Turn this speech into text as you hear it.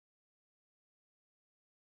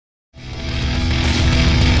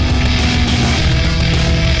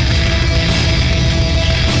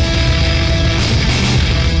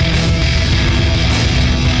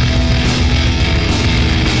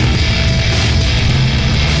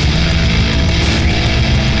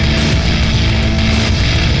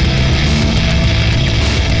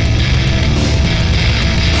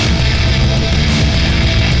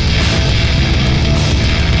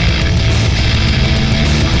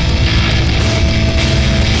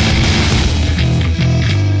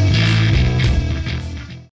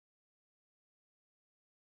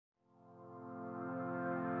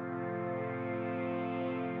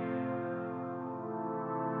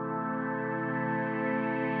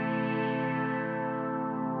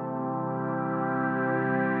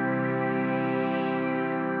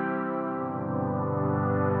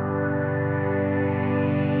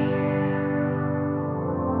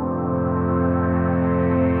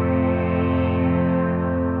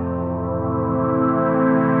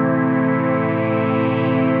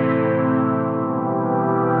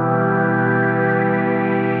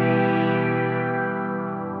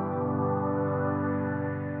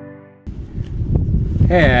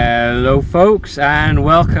Hello folks, and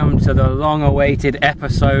welcome to the long-awaited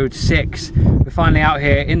episode 6. We're finally out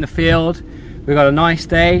here in the field. We've got a nice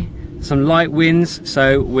day, some light winds,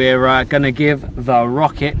 so we're going to give the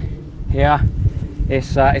rocket here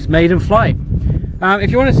its maiden flight.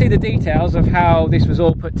 If you want to see the details of how this was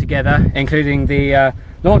all put together, including the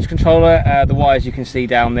launch controller, the wires you can see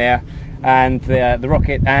down there, and the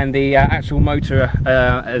rocket and the actual motor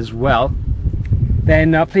as well,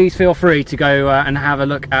 then please feel free to go and have a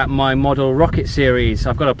look at my model rocket series.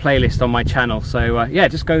 I've got a playlist on my channel, so yeah,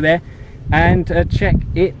 just go there and check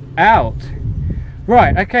it out.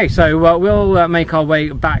 Right, okay, so we'll make our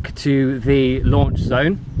way back to the launch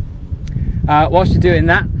zone. Whilst you're doing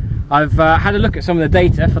that, I've had a look at some of the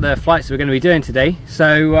data for the flights that we're going to be doing today,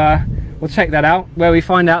 so we'll check that out, where we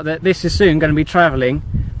find out that this is soon going to be travelling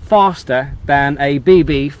faster than a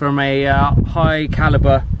BB from a high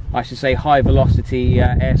caliber, I should say high velocity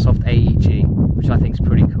airsoft AEG, which I think is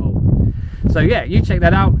pretty cool. So yeah, you check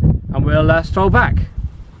that out and we'll stroll back.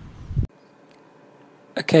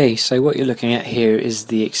 Okay, so what you're looking at here is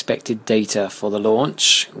the expected data for the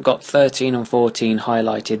launch. We've got 13 and 14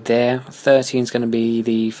 highlighted there. 13 is going to be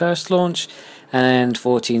the first launch and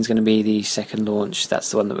 14 is going to be the second launch.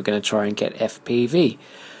 That's the one that we're going to try and get FPV.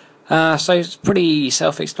 So it's pretty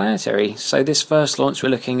self-explanatory. So this first launch we're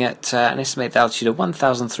looking at an estimated altitude of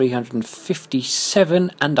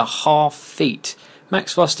 1,357.5 feet.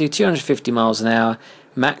 Max velocity 250 miles an hour.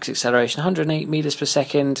 Max acceleration 108 meters per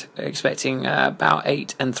second. Expecting about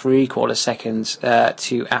 8 3/4 seconds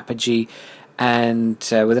to apogee, and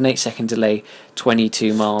with an 8-second delay,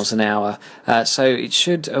 22 miles an hour. So it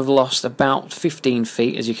should have lost about 15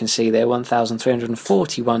 feet, as you can see there,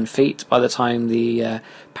 1,341 feet by the time the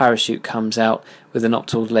parachute comes out, with an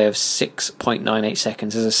optimal delay of 6.98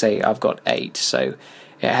 seconds. As I say, I've got 8, so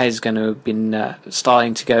it has going to have been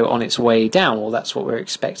starting to go on its way down, or that's what we're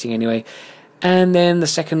expecting anyway. And then the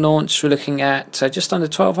second launch, we're looking at just under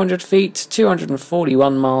 1,200 feet,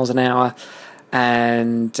 241 miles an hour,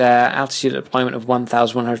 and altitude at deployment of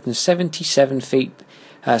 1,177 feet.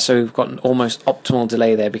 So we've got an almost optimal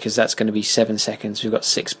delay there, because that's going to be 7 seconds. We've got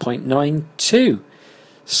 6.92.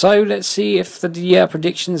 So let's see if the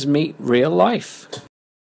predictions meet real life.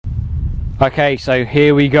 Okay, so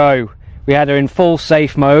here we go. We had her in full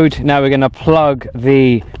safe mode. Now we're going to plug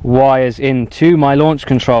the wires into my launch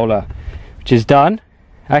controller, which is done.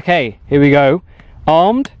 Okay, here we go.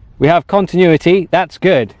 Armed. We have continuity. That's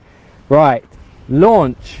good. Right.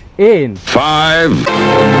 Launch in 5, 4,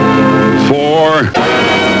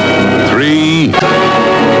 3,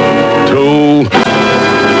 2,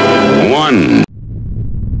 1.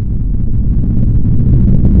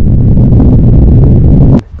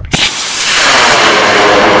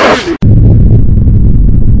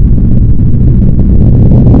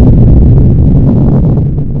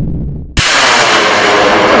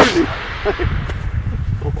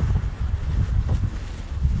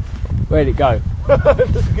 Where'd it go?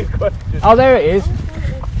 That's a good question. Oh, there it is.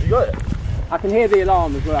 You got it? I can hear the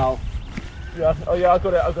alarm as well. Yeah. Oh yeah, I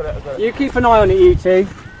got it. You keep an eye on it, you two.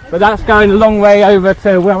 But that's going a long way over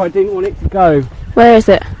to where I didn't want it to go. Where is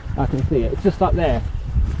it? I can see it. It's just up there,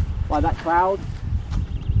 by that cloud.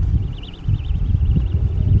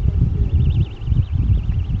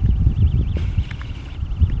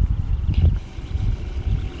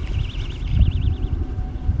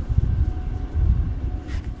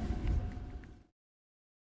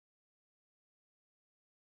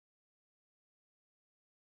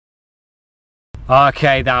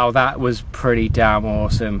 Okay, now that was pretty damn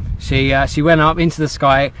awesome. She went up into the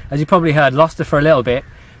sky, as you probably heard, lost her for a little bit,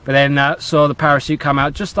 but then saw the parachute come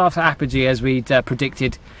out just after apogee, as we'd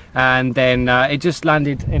predicted, and then it just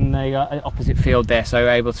landed in the opposite field there, so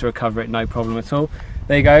able to recover it, no problem at all.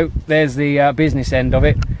 There you go, there's the business end of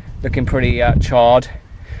it, looking pretty charred.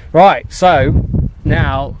 Right, so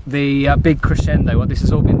now the big crescendo, what this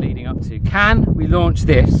has all been leading up to. Can we launch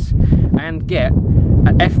this and get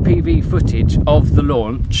FPV footage of the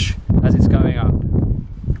launch as it's going up?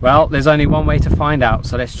 Well, there's only one way to find out,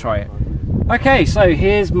 so let's try it. Okay, so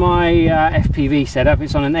here's my FPV setup.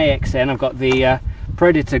 It's on an AXN. I've got the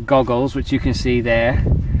Predator goggles, which you can see there,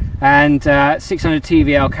 and 600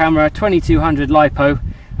 TVL camera, 2200 LiPo,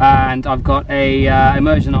 and I've got a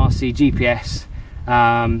Immersion RC GPS,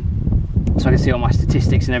 so I can see all my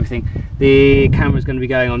statistics and everything. The camera's going to be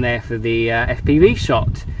going on there for the FPV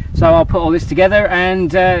shot. So I'll put all this together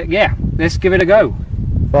and yeah, let's give it a go.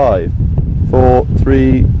 5, 4,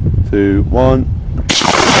 3, 2, 1.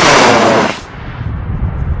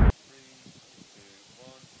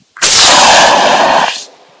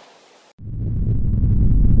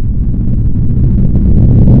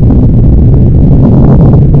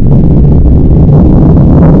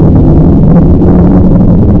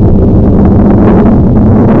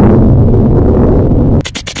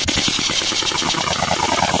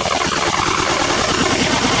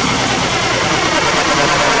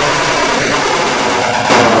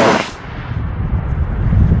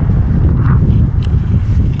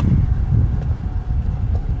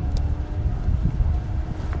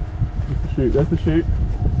 chute, there's the chute.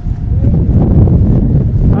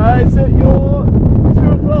 It's at your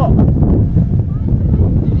 2 o'clock.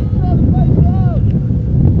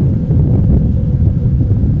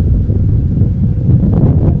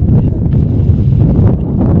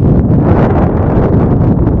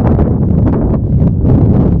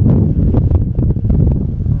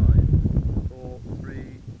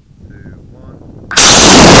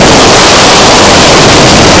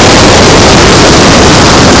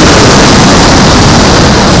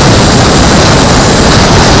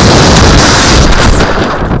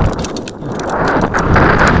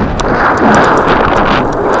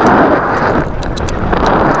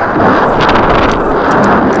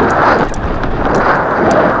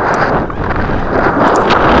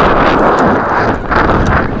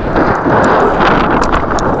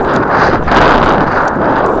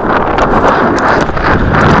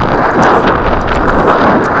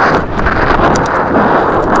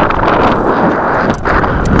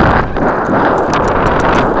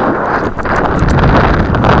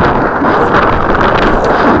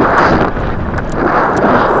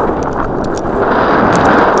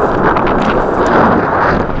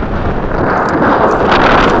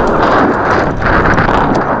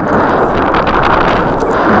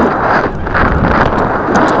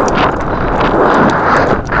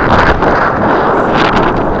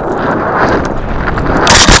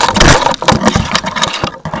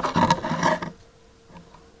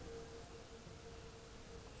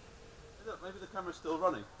 Maybe the camera's still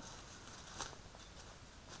running.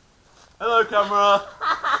 Hello, camera!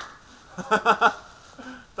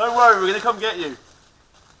 Don't worry, we're going to come get you.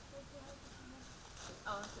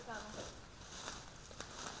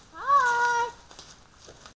 Hi!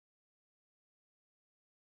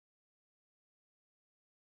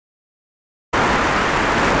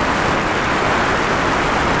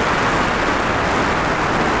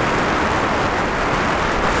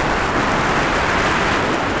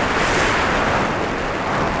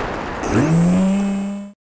 Mm-hmm.